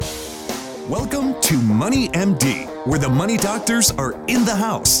Welcome to Money MD, where the money doctors are in the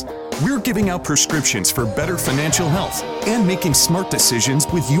house. We're giving out prescriptions for better financial health and making smart decisions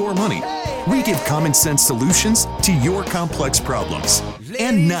with your money. We give common sense solutions to your complex problems.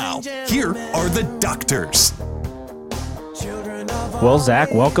 And now, here are the doctors. Well,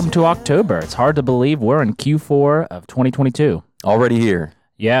 Zach, welcome to October. It's hard to believe we're in Q4 of 2022. Already here.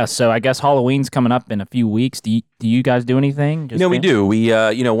 Yeah, so I guess Halloween's coming up in a few weeks. Do you guys do anything? We do. We,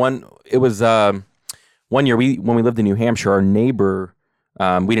 one year when we lived in New Hampshire, our neighbor,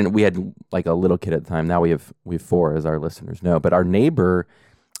 we had like a little kid at the time. Now we have four, as our listeners know. But our neighbor,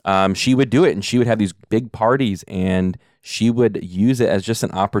 she would do it, and she would have these big parties, and she would use it as just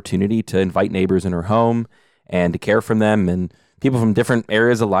an opportunity to invite neighbors in her home and to care for them and people from different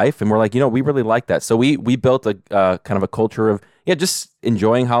areas of life. And we're like, we really like that. So we built a kind of a culture of just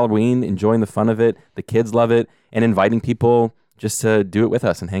enjoying Halloween, enjoying the fun of it. The kids love it, and inviting people just to do it with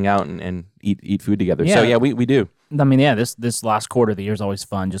us and hang out and eat food together. Yeah. So we do. I mean, this last quarter of the year is always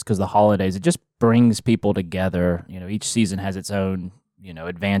fun just because the holidays, it just brings people together. Each season has its own,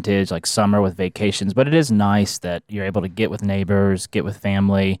 advantage, like summer with vacations, but it is nice that you're able to get with neighbors, get with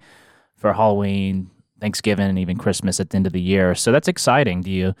family for Halloween, Thanksgiving, and even Christmas at the end of the year. So that's exciting. Do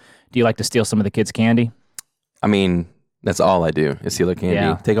you like to steal some of the kids' candy? I mean, that's all I do is steal their candy.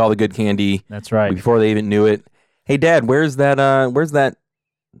 Yeah. Take all the good candy. That's right. Before they even knew it. Hey, Dad, where's that, what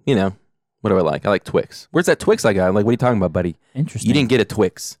do I like? I like Twix. Where's that Twix I got? I'm like, what are you talking about, buddy? Interesting. You didn't get a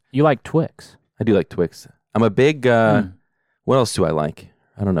Twix. You like Twix? I do like Twix. I'm a big, what else do I like?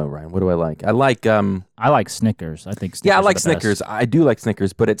 I don't know, Ryan. What do I like? I like Snickers. I think Snickers I like are the Snickers. best. I do like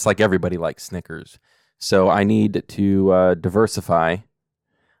Snickers, but it's like everybody likes Snickers. So I need to diversify.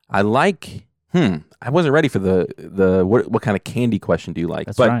 I like, I wasn't ready for the what kind of candy question do you like?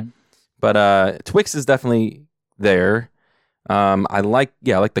 That's right. But Twix is definitely there. I like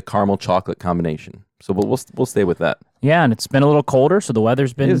the caramel chocolate combination. So we'll stay with that. Yeah, and it's been a little colder, so the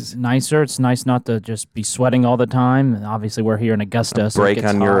weather's been nicer. It's nice not to just be sweating all the time. And obviously, we're here in Augusta, so it break gets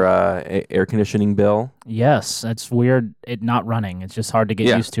on hot. your air conditioning bill. Yes, it's weird. It not running. It's just hard to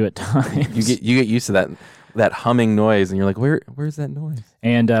get used to at times. You get used to that humming noise, and you're like, where's that noise?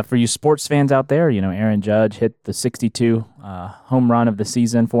 And for you sports fans out there, Aaron Judge hit the 62 home run of the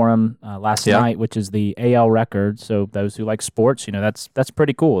season for him last night, which is the AL record. So those who like sports, that's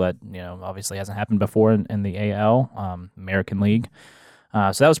pretty cool. That obviously hasn't happened before in the AL, American League.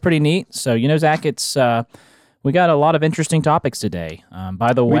 So that was pretty neat. So Zach, it's we got a lot of interesting topics today.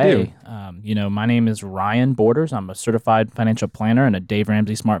 By the way, my name is Ryan Borders. I'm a certified financial planner and a Dave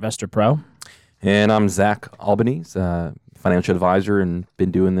Ramsey SmartVestor Pro. And I'm Zach Albanese, financial advisor, and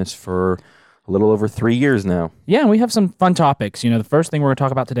been doing this for a little over 3 years now. Yeah, and we have some fun topics. The first thing we're going to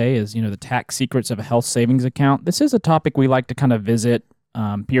talk about today is, the tax secrets of a health savings account. This is a topic we like to kind of visit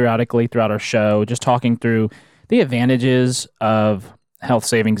periodically throughout our show, just talking through the advantages of health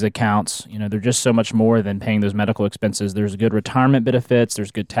savings accounts. They're just so much more than paying those medical expenses. There's good retirement benefits.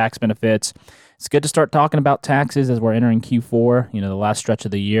 There's good tax benefits. It's good to start talking about taxes as we're entering Q4, the last stretch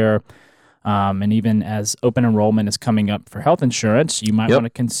of the year. And even as open enrollment is coming up for health insurance, you might want to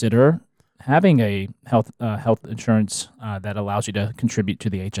consider having a health insurance that allows you to contribute to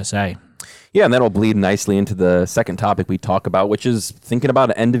the HSA. Yeah, and that'll bleed nicely into the second topic we talk about, which is thinking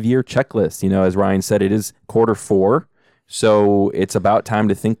about an end-of-year checklist. As Ryan said, it is Q4, so it's about time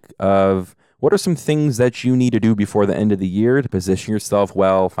to think of what are some things that you need to do before the end of the year to position yourself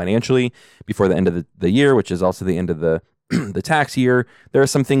well financially before the end of the year, which is also the end of the tax year. There are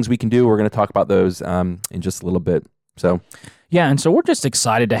some things we can do. We're going to talk about those in just a little bit. So, yeah, and so we're just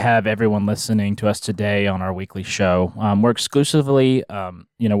excited to have everyone listening to us today on our weekly show. We're exclusively,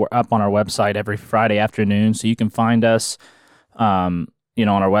 we're up on our website every Friday afternoon, so you can find us, on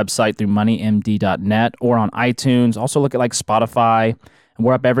our website through moneymd.net or on iTunes. Also look at Spotify, and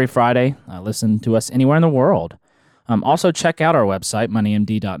we're up every Friday. Listen to us anywhere in the world. Also check out our website,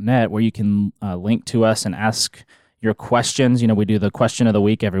 moneymd.net, where you can link to us and ask your questions. We do the question of the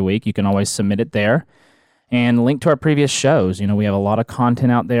week every week. You can always submit it there. And link to our previous shows. We have a lot of content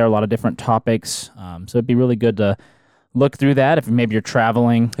out there, a lot of different topics. So it'd be really good to look through that if maybe you're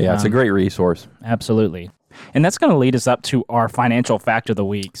traveling. Yeah, it's a great resource. Absolutely. And that's going to lead us up to our financial fact of the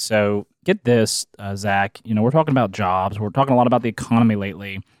week. So get this, Zach. We're talking about jobs. We're talking a lot about the economy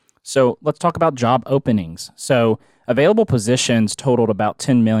lately. So let's talk about job openings. So available positions totaled about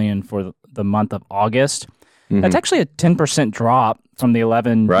 10 million for the month of August. That's actually a 10% drop from the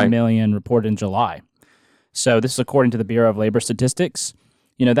 11 million reported in July. So this is according to the Bureau of Labor Statistics.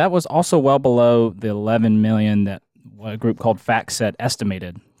 That was also well below the 11 million that a group called FactSet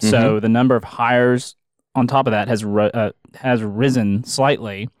estimated. So the number of hires on top of that has risen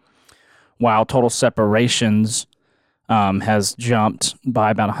slightly, while total separations has jumped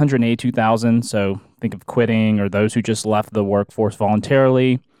by about 182,000. So think of quitting or those who just left the workforce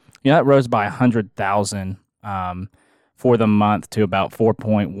voluntarily. That rose by 100,000 for the month to about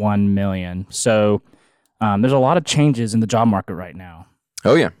 4.1 million. So there's a lot of changes in the job market right now.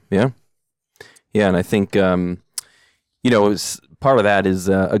 Oh, yeah. And I think, part of that is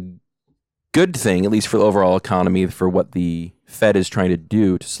a good thing, at least for the overall economy, for what the Fed is trying to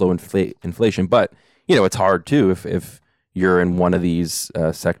do to slow inflation. But, it's hard, too, if you're in one of these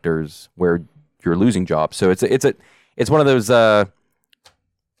sectors where you're losing jobs. So it's one of those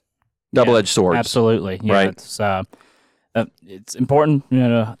double-edged swords. Absolutely. Yeah, right. It's important,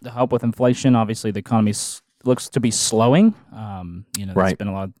 to help with inflation. Obviously, the economy looks to be slowing. There's been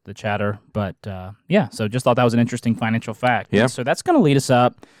a lot of the chatter, but so just thought that was an interesting financial fact. Yeah. And so that's going to lead us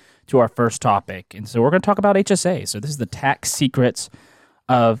up to our first topic. And so we're going to talk about HSA. So this is the tax secrets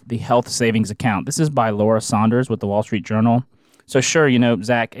of the health savings account. This is by Laura Saunders with the Wall Street Journal. So sure,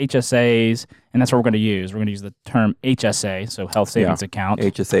 Zach, HSAs, and that's what we're going to use. We're going to use the term HSA, so health savings account.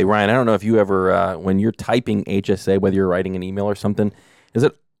 HSA. Ryan, I don't know if you ever, when you're typing HSA, whether you're writing an email or something, does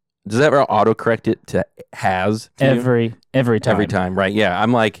that ever autocorrect it to has? Every time. Every time, right? Yeah.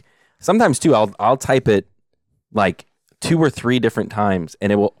 I'm like, sometimes too, I'll type it like 2 or 3 different times,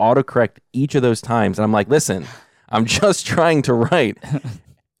 and it will autocorrect each of those times. And I'm like, listen, I'm just trying to write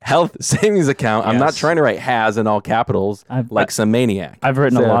health savings account. I'm not trying to write has in all capitals like some maniac. I've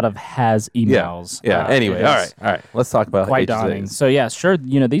written a lot of has emails. Yeah. Anyway, all right. Let's talk about quite HSAs. daunting. So yeah, sure.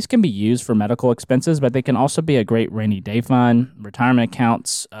 These can be used for medical expenses, but they can also be a great rainy day fund, retirement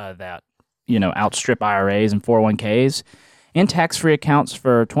accounts that outstrip IRAs and 401ks, and tax-free accounts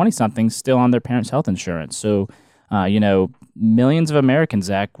for 20-somethings still on their parents' health insurance. So, millions of Americans,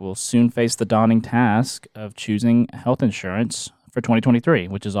 Zach, will soon face the daunting task of choosing health insurance for 2023,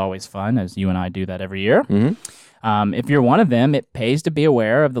 which is always fun, as you and I do that every year. Mm-hmm. If you're one of them, it pays to be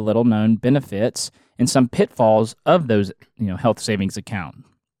aware of the little-known benefits and some pitfalls of those, health savings account.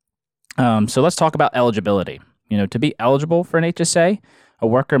 So let's talk about eligibility. To be eligible for an HSA, a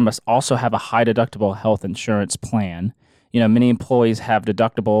worker must also have a high-deductible health insurance plan. Many employees have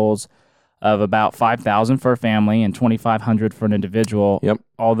deductibles of about $5,000 for a family and $2,500 for an individual. Yep.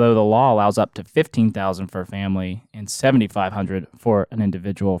 Although the law allows up to $15,000 for a family and $7,500 for an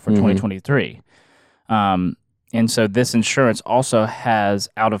individual for 2023. And so this insurance also has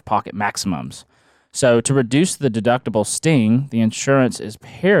out-of-pocket maximums. So to reduce the deductible sting, the insurance is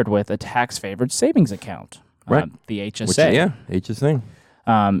paired with a tax-favored savings account, the HSA.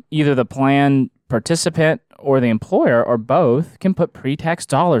 HSA. Either the plan participant or the employer or both can put pre-tax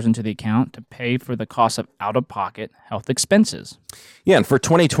dollars into the account to pay for the cost of out-of-pocket health expenses. Yeah, and for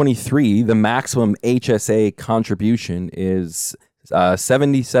 2023, the maximum HSA contribution is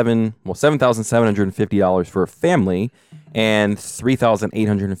 $7,750 for a family and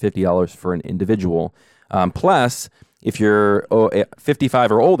 $3,850 for an individual. Plus, if you're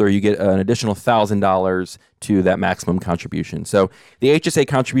 55 or older, you get an additional $1,000 to that maximum contribution. So the HSA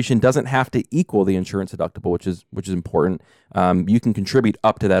contribution doesn't have to equal the insurance deductible, which is important. You can contribute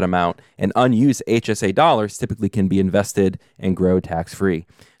up to that amount, and unused HSA dollars typically can be invested and grow tax-free.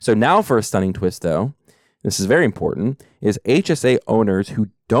 So now for a stunning twist, though, this is very important, is HSA owners who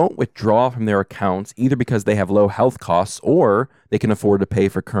don't withdraw from their accounts either because they have low health costs or they can afford to pay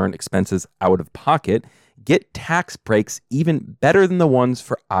for current expenses out of pocket get tax breaks even better than the ones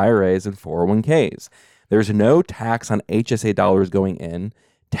for IRAs and 401ks. There's no tax on HSA dollars going in,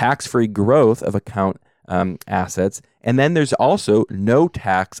 tax-free growth of account assets, and then there's also no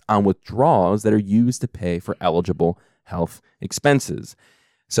tax on withdrawals that are used to pay for eligible health expenses.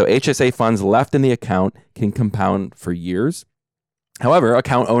 So HSA funds left in the account can compound for years. However,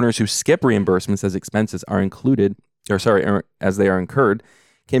 account owners who skip reimbursements as expenses are as they are incurred,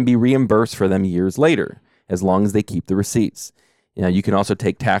 can be reimbursed for them years later, as long as they keep the receipts. You can also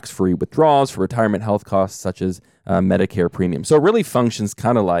take tax-free withdrawals for retirement health costs, such as Medicare premium. So it really functions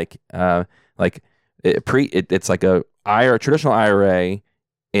kind of it's like a traditional IRA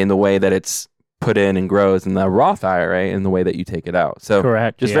in the way that it's put in and grows, and the Roth IRA in the way that you take it out. So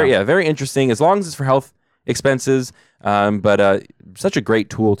correct. Very interesting. As long as it's for health expenses, but such a great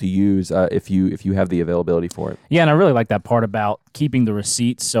tool to use if you have the availability for it. Yeah, and I really like that part about keeping the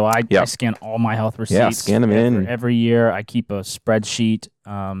receipts. So I scan all my health receipts. Yeah, scan them in. Every year I keep a spreadsheet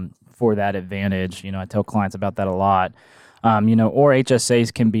for that advantage. I tell clients about that a lot. Or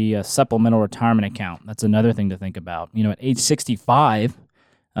HSAs can be a supplemental retirement account. That's another thing to think about. At age 65,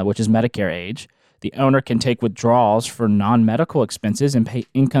 which is Medicare age, the owner can take withdrawals for non-medical expenses and pay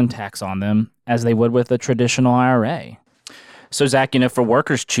income tax on them as they would with a traditional IRA. So, Zach, for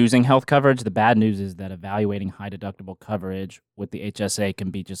workers choosing health coverage, the bad news is that evaluating high deductible coverage with the HSA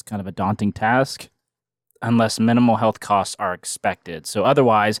can be just kind of a daunting task unless minimal health costs are expected. So,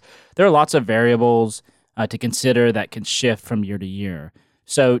 otherwise, there are lots of variables to consider that can shift from year to year.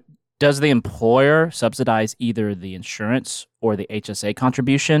 So, does the employer subsidize either the insurance or the HSA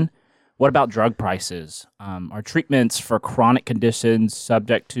contribution? What about drug prices? Are treatments for chronic conditions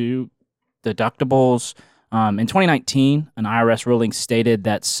subject to deductibles? In 2019, an IRS ruling stated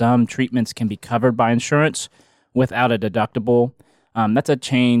that some treatments can be covered by insurance without a deductible. That's a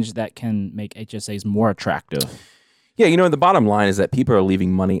change that can make HSAs more attractive. Yeah, the bottom line is that people are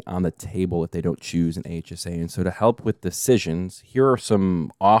leaving money on the table if they don't choose an HSA. And so to help with decisions, here are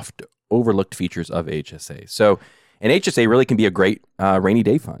some oft overlooked features of HSA. So an HSA really can be a great rainy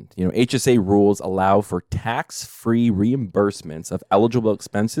day fund. HSA rules allow for tax-free reimbursements of eligible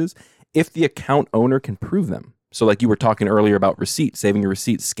expenses if the account owner can prove them. So like you were talking earlier about receipts, saving your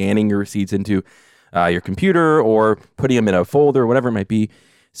receipts, scanning your receipts into your computer or putting them in a folder, whatever it might be.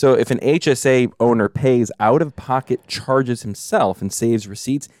 So if an HSA owner pays out-of-pocket charges himself and saves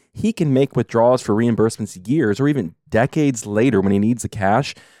receipts, he can make withdrawals for reimbursements years or even decades later when he needs the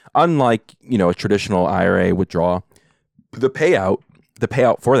cash. Unlike, a traditional IRA withdrawal, the payout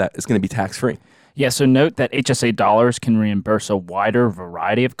for that is going to be tax-free. Yeah, so note that HSA dollars can reimburse a wider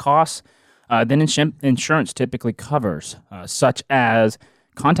variety of costs than insurance typically covers, such as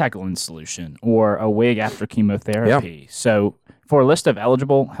contact lens solution or a wig after chemotherapy. Yeah. So for a list of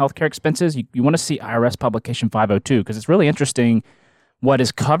eligible healthcare expenses, you want to see IRS Publication 502 because it's really interesting what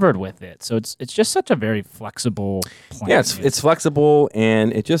is covered with it. So it's just such a very flexible plan. Yeah, it's flexible,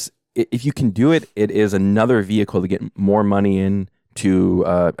 and if you can do it, it is another vehicle to get more money in to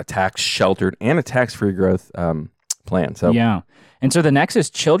a tax-sheltered and a tax-free growth plan. So yeah. And so the next is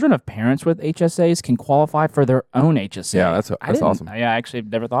children of parents with HSAs can qualify for their own HSA. Yeah, that's awesome. Yeah, I actually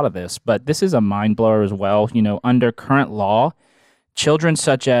never thought of this, but this is a mind blower as well. Under current law, children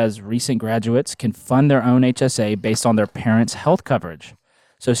such as recent graduates can fund their own HSA based on their parents' health coverage.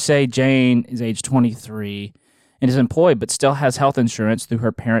 So say Jane is age 23 and is employed but still has health insurance through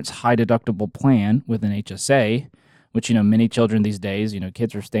her parents' high deductible plan with an HSA, which, many children these days,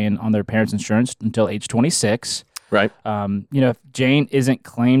 kids are staying on their parents' insurance until age 26. Right. If Jane isn't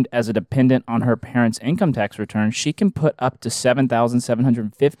claimed as a dependent on her parents' income tax return, she can put up to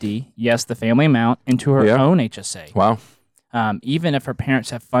 $7,750, yes, the family amount, into her own HSA. Wow. Even if her parents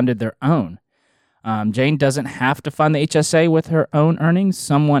have funded their own. Jane doesn't have to fund the HSA with her own earnings.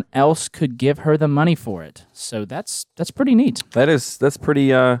 Someone else could give her the money for it. So that's pretty neat. That's pretty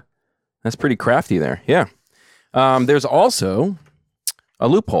crafty there. Yeah. There's also a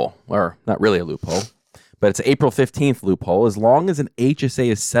loophole, or not really a loophole, but it's an April 15th loophole. As long as an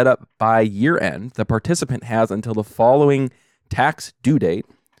HSA is set up by year end, the participant has until the following tax due date,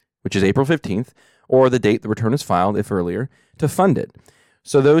 which is April 15th, or the date the return is filed, if earlier, to fund it.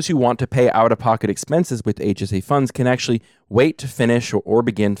 So those who want to pay out-of-pocket expenses with HSA funds can actually wait to finish or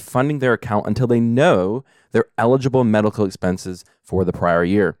begin funding their account until they know their eligible medical expenses for the prior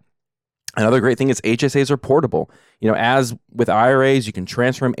year. Another great thing is HSAs are portable. As with IRAs, you can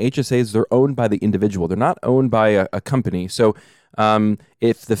transfer them. HSAs, they're owned by the individual. They're not owned by a company. So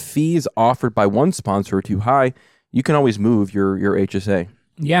if the fees offered by one sponsor are too high, you can always move your HSA.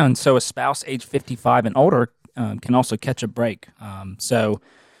 Yeah, and so a spouse age 55 and older can also catch a break. So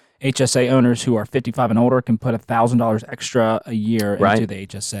HSA owners who are 55 and older can put $1,000 extra a year into the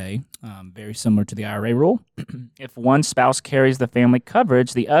HSA, very similar to the IRA rule. If one spouse carries the family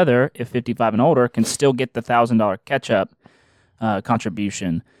coverage, the other, if 55 and older, can still get the $1,000 catch-up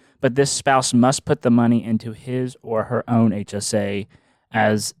contribution. But this spouse must put the money into his or her own HSA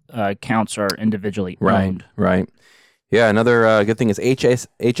as accounts are individually owned. Right. Yeah, another good thing is HSA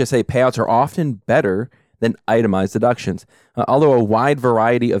payouts are often better than itemized deductions. Although a wide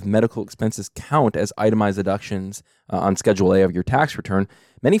variety of medical expenses count as itemized deductions on Schedule A of your tax return,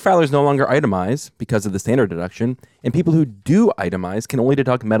 many filers no longer itemize because of the standard deduction, and people who do itemize can only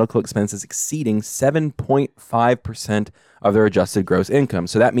deduct medical expenses exceeding 7.5% of their adjusted gross income.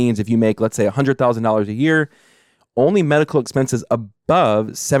 So that means if you make, let's say, $100,000 a year, only medical expenses above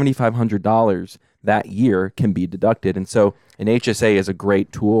 $7,500 that year can be deducted. And so an HSA is a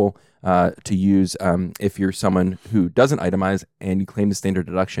great tool to use if you're someone who doesn't itemize and you claim the standard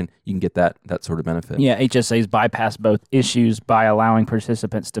deduction. You can get that sort of benefit. Yeah, HSAs bypass both issues by allowing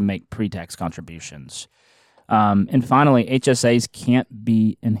participants to make pre-tax contributions. And finally, HSAs can't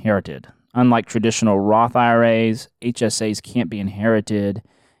be inherited. Unlike traditional Roth IRAs, HSAs can't be inherited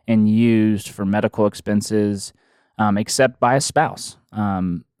and used for medical expenses except by a spouse.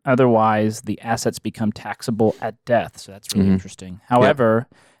 Otherwise, the assets become taxable at death. So that's really interesting. However,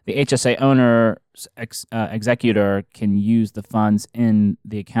 the HSA owner's executor can use the funds in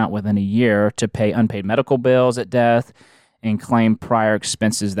the account within a year to pay unpaid medical bills at death and claim prior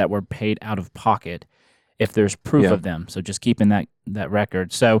expenses that were paid out of pocket if there's proof of them. So just keeping that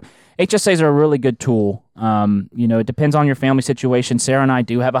record. So HSAs are a really good tool. It depends on your family situation. Sarah and I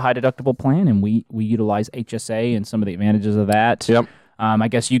do have a high deductible plan, and we utilize HSA and some of the advantages of that. Yep. I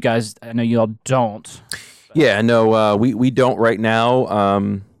guess you guys, I know you all don't. Yeah, no, we don't right now.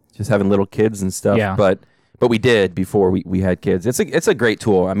 Just having little kids and stuff. Yeah. But we did before we had kids. It's a great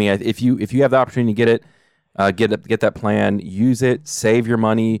tool. I mean, if you have the opportunity to get it, get that plan, use it, save your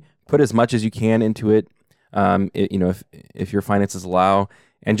money, put as much as you can into it. If your finances allow,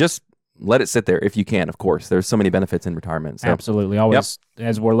 and just let it sit there if you can. Of course, there's so many benefits in retirement. So. Absolutely, always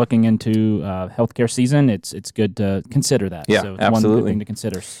as we're looking into healthcare season, it's good to consider that. Yeah, so it's absolutely. one good thing to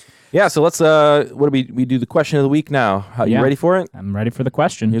consider. Yeah, so let's. What do we do? The question of the week now. You ready for it? I'm ready for the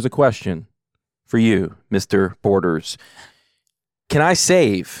question. Here's a question for you, Mr. Borders. Can I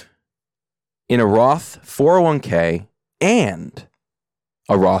save in a Roth 401k and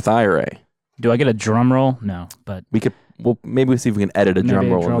a Roth IRA? Do I get a drum roll? No, but we could. Well, maybe we'll see if we can edit a drum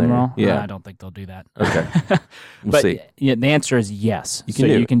roll in there. Yeah, I don't think they'll do that. Okay, we'll but see. Yeah, the answer is yes.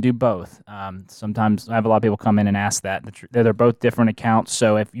 You can do both. Sometimes I have a lot of people come in and ask that. They're both different accounts.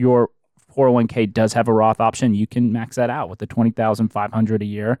 So if your 401k does have a Roth option, you can max that out with the $20,500 a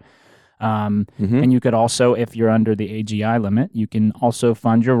year. And you could also, if you're under the AGI limit, you can also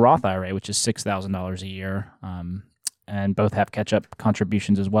fund your Roth IRA, which is $6,000 a year. And both have catch-up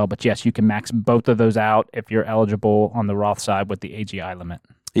contributions as well. But yes, you can max both of those out if you're eligible on the Roth side with the AGI limit.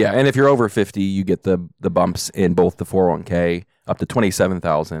 Yeah, and if you're over 50, you get the bumps in both the 401k up to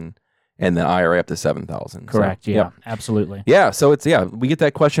 $27,000 and the IRA up to $7,000. Correct. So, yeah, absolutely. Yeah, so we get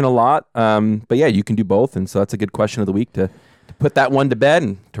that question a lot. But yeah, you can do both, and so that's a good question of the week to put that one to bed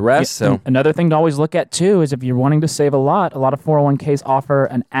and to rest. Yeah, so another thing to always look at too is if you're wanting to save a lot of 401ks offer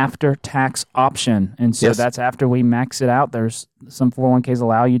an after-tax option, and so that's after we max it out. There's some 401ks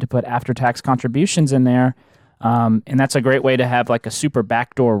allow you to put after-tax contributions in there, and that's a great way to have like a super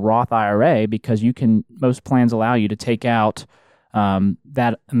backdoor Roth IRA because most plans allow you to take out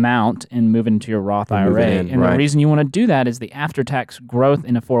that amount and move it into your Roth IRA. The reason you want to do that is the after-tax growth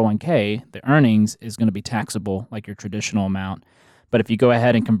in a 401k, the earnings is going to be taxable like your traditional amount. But if you go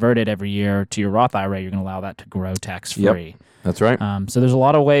ahead and convert it every year to your Roth IRA, you're going to allow that to grow tax-free. Yep, that's right. So there's a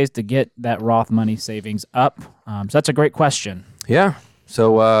lot of ways to get that Roth money savings up. So that's a great question. Yeah.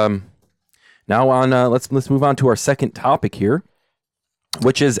 So now on, let's move on to our second topic here,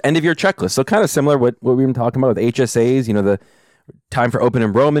 which is end of year checklist. So kind of similar what we've been talking about with HSAs. The time for open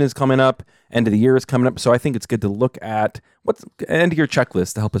enrollment is coming up. End of the year is coming up. So I think it's good to look at what's end of year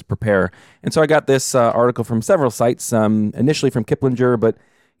checklist to help us prepare. And so I got this article from several sites, initially from Kiplinger, but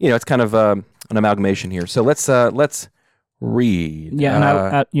it's kind of an amalgamation here. So let's read.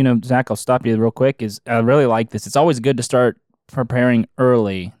 Yeah, and Zach, I'll stop you real quick. I really like this. It's always good to start preparing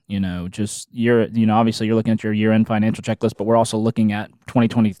early. Obviously you're looking at your year-end financial checklist, but we're also looking at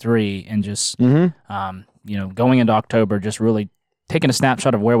 2023 and just going into October, just really taking a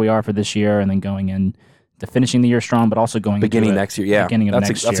snapshot of where we are for this year and then going in to finishing the year strong, but also beginning next year. Yeah,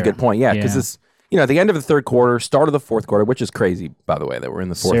 that's a good point. Yeah, because it's at the end of the third quarter, start of the fourth quarter, which is crazy, by the way, that we're in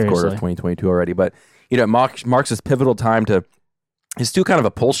the fourth quarter of 2022 already. But it marks this pivotal time to do kind of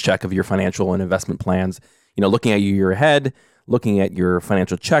a pulse check of your financial and investment plans. Looking at your year ahead, looking at your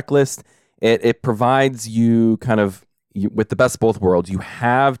financial checklist, it provides you kind of with the best of both worlds. You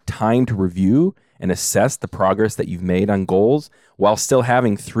have time to review and assess the progress that you've made on goals while still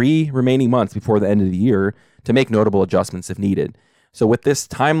having 3 remaining months before the end of the year to make notable adjustments if needed. So with this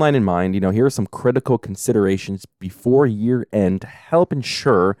timeline in mind, here are some critical considerations before year end to help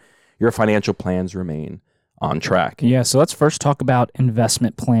ensure your financial plans remain on track. Yeah, so let's first talk about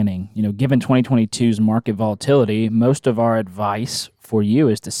investment planning. Given 2022's market volatility, most of our advice for you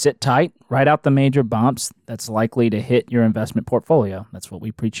is to sit tight, write out the major bumps that's likely to hit your investment portfolio. That's what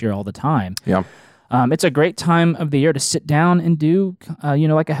we preach here all the time. Yeah. It's a great time of the year to sit down and do,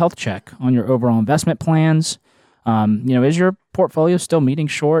 like a health check on your overall investment plans. Is your portfolio still meeting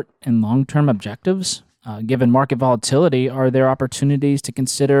short and long-term objectives? Given market volatility, are there opportunities to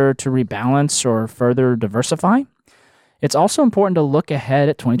consider to rebalance or further diversify? It's also important to look ahead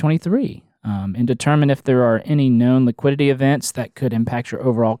at 2023 and determine if there are any known liquidity events that could impact your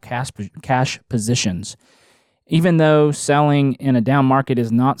overall cash positions. Even though selling in a down market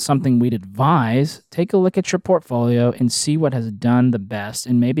is not something we'd advise, take a look at your portfolio and see what has done the best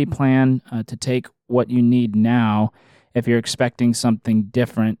and maybe plan to take what you need now if you're expecting something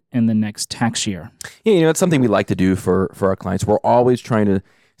different in the next tax year. Yeah, it's something we like to do for our clients. We're always trying to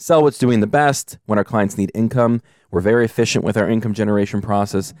sell what's doing the best when our clients need income. We're very efficient with our income generation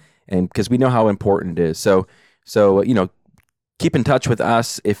process, and because we know how important it is. So keep in touch with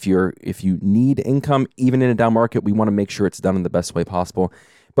us if you need income, even in a down market. We want to make sure it's done in the best way possible.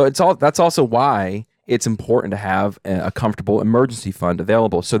 But that's also why it's important to have a comfortable emergency fund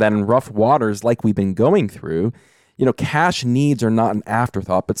available, so that in rough waters like we've been going through, cash needs are not an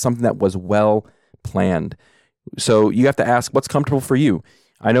afterthought, but something that was well planned. So you have to ask, what's comfortable for you?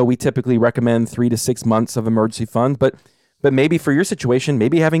 I know we typically recommend 3 to 6 months of emergency fund, but maybe for your situation,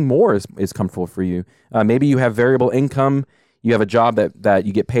 maybe having more is comfortable for you. Maybe you have variable income. You have a job that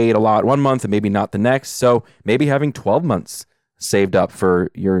you get paid a lot one month and maybe not the next. So maybe having 12 months saved up for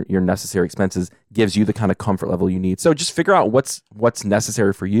your necessary expenses gives you the kind of comfort level you need. So just figure out what's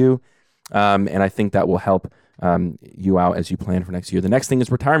necessary for you, and I think that will help you out as you plan for next year. The next thing is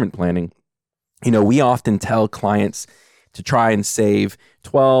retirement planning. We often tell clients to try and save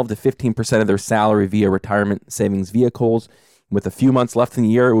 12 to 15% of their salary via retirement savings vehicles. With a few months left in the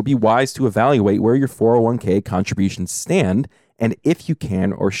year, it would be wise to evaluate where your 401k contributions stand and if you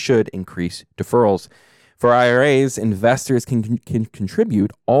can or should increase deferrals. For IRAs, investors can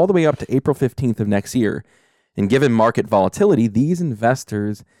contribute all the way up to April 15th of next year. And given market volatility, these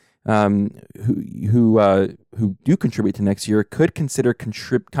investors who do contribute to next year could consider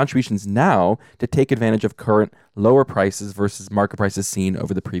contributions now to take advantage of current lower prices versus market prices seen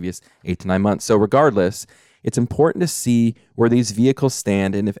over the previous 8 to 9 months. So regardless, it's important to see where these vehicles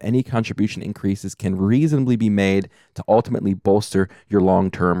stand and if any contribution increases can reasonably be made to ultimately bolster your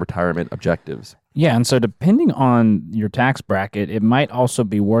long-term retirement objectives. Yeah, and so depending on your tax bracket, it might also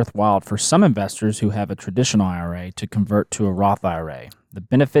be worthwhile for some investors who have a traditional IRA to convert to a Roth IRA. The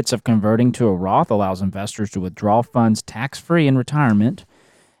benefits of converting to a Roth allows investors to withdraw funds tax-free in retirement,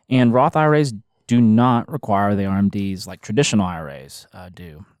 and Roth IRAs do not require the RMDs like traditional IRAs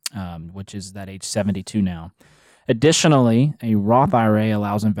do, which is that age 72 now. Additionally, a Roth IRA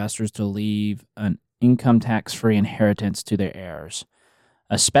allows investors to leave an income tax-free inheritance to their heirs.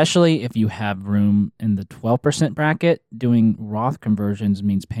 Especially if you have room in the 12% bracket, doing Roth conversions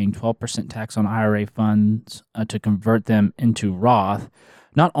means paying 12% tax on IRA funds to convert them into Roth.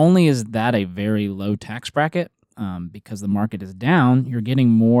 Not only is that a very low tax bracket, because the market is down, you're getting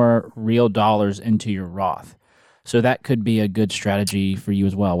more real dollars into your Roth. So that could be a good strategy for you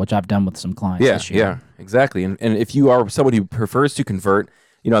as well, which I've done with some clients this year. Yeah, exactly. And if you are someone who prefers to convert,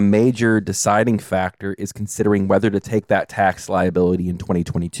 a major deciding factor is considering whether to take that tax liability in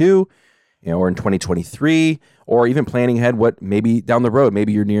 2022, or in 2023, or even planning ahead what maybe down the road,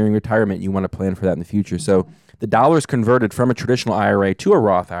 maybe you're nearing retirement, you want to plan for that in the future. So the dollars converted from a traditional IRA to a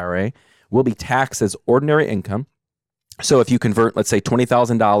Roth IRA will be taxed as ordinary income. So if you convert, let's say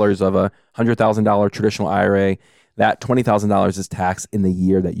 $20,000 of a $100,000 traditional IRA, that $20,000 is taxed in the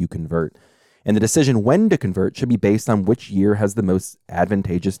year that you convert. And the decision when to convert should be based on which year has the most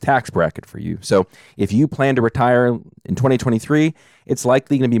advantageous tax bracket for you. So if you plan to retire in 2023, it's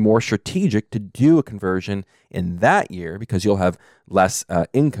likely going to be more strategic to do a conversion in that year because you'll have less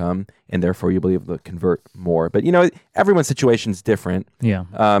income and therefore you'll be able to convert more. But, everyone's situation is different. Yeah.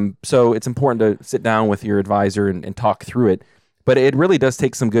 So it's important to sit down with your advisor and talk through it. But it really does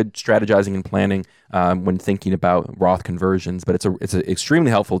take some good strategizing and planning when thinking about Roth conversions. But it's an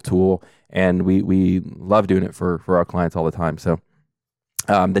extremely helpful tool, and we love doing it for our clients all the time. So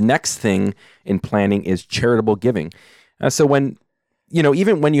the next thing in planning is charitable giving. So when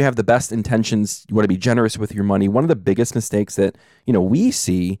even when you have the best intentions, you want to be generous with your money. One of the biggest mistakes that we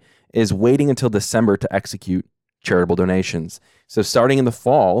see is waiting until December to execute charitable donations. So starting in the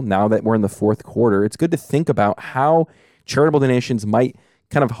fall, now that we're in the fourth quarter, it's good to think about how charitable donations might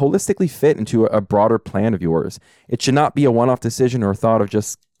kind of holistically fit into a broader plan of yours. It should not be a one-off decision or thought of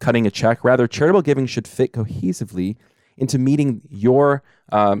just cutting a check. Rather, charitable giving should fit cohesively into meeting your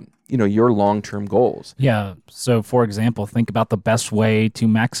long-term goals. Yeah. So, for example, think about the best way to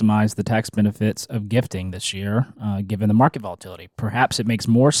maximize the tax benefits of gifting this year, given the market volatility. Perhaps it makes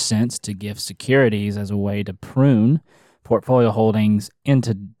more sense to gift securities as a way to prune portfolio holdings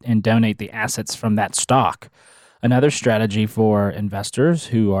and donate the assets from that stock. Another strategy for investors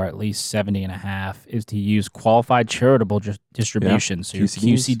who are at least 70 and a half is to use qualified charitable distributions. So your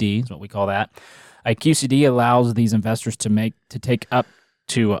QCD is what we call that. A QCD allows these investors to take up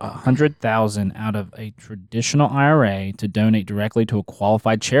to $100,000 out of a traditional IRA to donate directly to a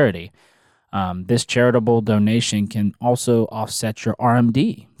qualified charity. This charitable donation can also offset your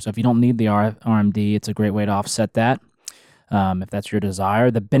RMD. So if you don't need the RMD, it's a great way to offset that if that's your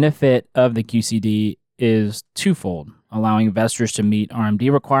desire. The benefit of the QCD is twofold, allowing investors to meet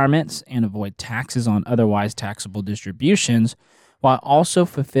RMD requirements and avoid taxes on otherwise taxable distributions, while also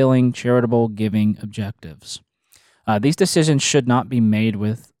fulfilling charitable giving objectives. These decisions should not be made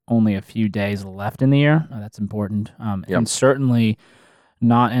with only a few days left in the year. That's important. And certainly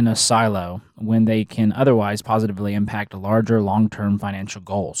not in a silo when they can otherwise positively impact larger long-term financial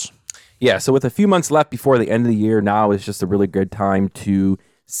goals. Yeah, so with a few months left before the end of the year, now is just a really good time to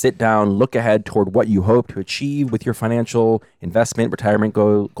sit down, look ahead toward what you hope to achieve with your financial investment, retirement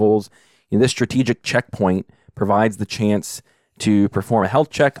goals. This strategic checkpoint provides the chance to perform a health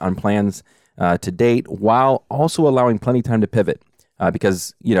check on plans to date, while also allowing plenty of time to pivot,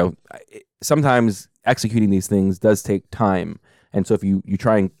 because sometimes executing these things does take time, and so if you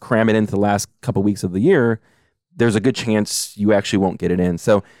try and cram it into the last couple weeks of the year, there's a good chance you actually won't get it in.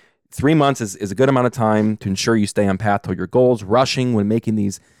 So 3 months is a good amount of time to ensure you stay on path toward your goals. Rushing when making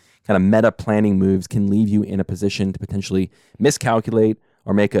these kind of meta planning moves can leave you in a position to potentially miscalculate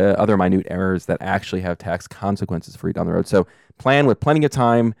or make other minute errors that actually have tax consequences for you down the road. So plan with plenty of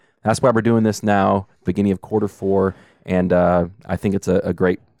time. That's why we're doing this now, beginning of Q4, and I think it's a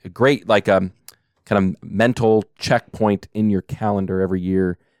great like kind of mental checkpoint in your calendar every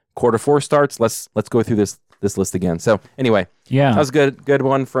year. Q4 starts. Let's go through this list again. So anyway, that was a good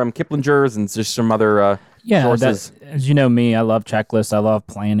one from Kiplinger's and just some other sources. As you know me, I love checklists. I love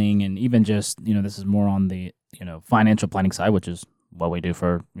planning, and even just this is more on the financial planning side, which is what we do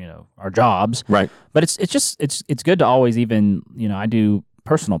for our jobs. Right. But it's good to always even I do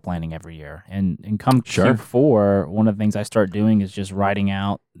personal planning every year, and come Q4, one of the things I start doing is just writing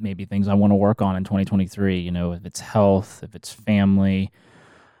out maybe things I want to work on in 2023. If it's health, if it's family,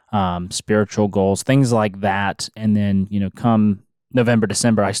 spiritual goals, things like that. And then come November,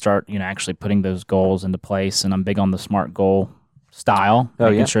 December, I start actually putting those goals into place, and I'm big on the SMART goal style,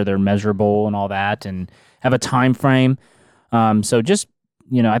 making sure they're measurable and all that, and have a time frame. So just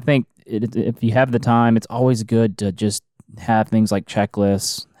I think if you have the time, it's always good to just have things like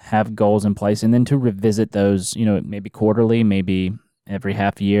checklists, have goals in place, and then to revisit those, maybe quarterly, maybe every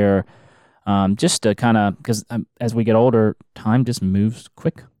half year, just to kind of, because as we get older, time just moves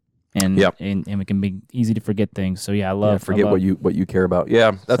quick, and it can be easy to forget things. So I love what you care about.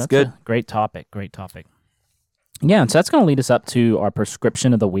 Yeah, that's good. Great topic. Yeah, and so that's going to lead us up to our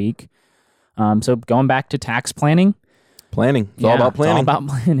prescription of the week. So going back to tax planning. It's all about planning. It's all about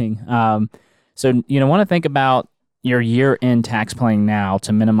planning. So want to think about your year-end tax planning now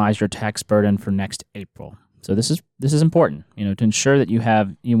to minimize your tax burden for next April. So this is important, to ensure that you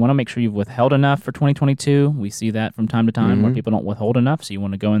want to make sure you've withheld enough for 2022. We see that from time to time where people don't withhold enough, so you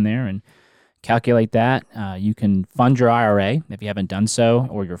want to go in there and calculate that. You can fund your IRA if you haven't done so,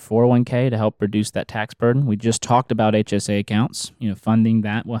 or your 401k to help reduce that tax burden. We just talked about HSA accounts. Funding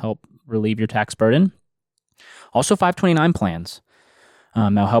that will help relieve your tax burden. Also, 529 plans.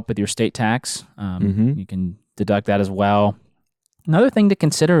 That'll help with your state tax. You can deduct that as well. Another thing to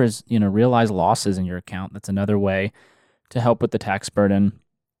consider is, realize losses in your account. That's another way to help with the tax burden.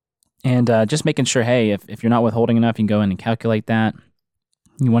 And just making sure, hey, if you're not withholding enough, you can go in and calculate that.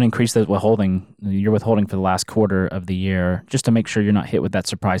 You want to increase your withholding for the last quarter of the year, just to make sure you're not hit with that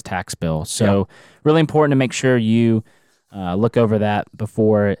surprise tax bill. So really important to make sure you look over that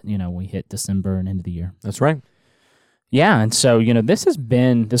before, we hit December and end of the year. That's right. Yeah, and so, this has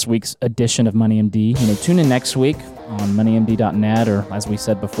been this week's edition of Money MD. Tune in next week on moneymd.net, or as we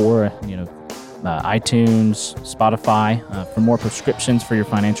said before, iTunes, Spotify, for more prescriptions for your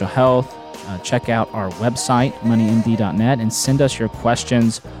financial health. Check out our website, moneymd.net, and send us your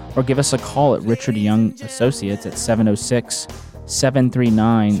questions or give us a call at Richard Young Associates at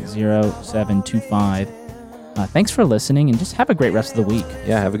 706-739-0725. Thanks for listening, and just have a great rest of the week.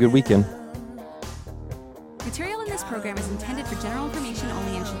 Yeah, have a good weekend. Material in this program is intended for general information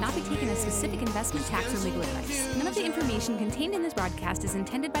only and should not be taken as specific investment, tax, or legal advice. None of the information contained in this broadcast is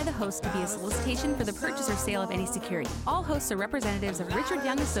intended by the host to be a solicitation for the purchase or sale of any security. All hosts are representatives of Richard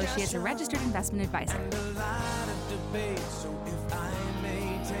Young Associates, a registered investment advisor.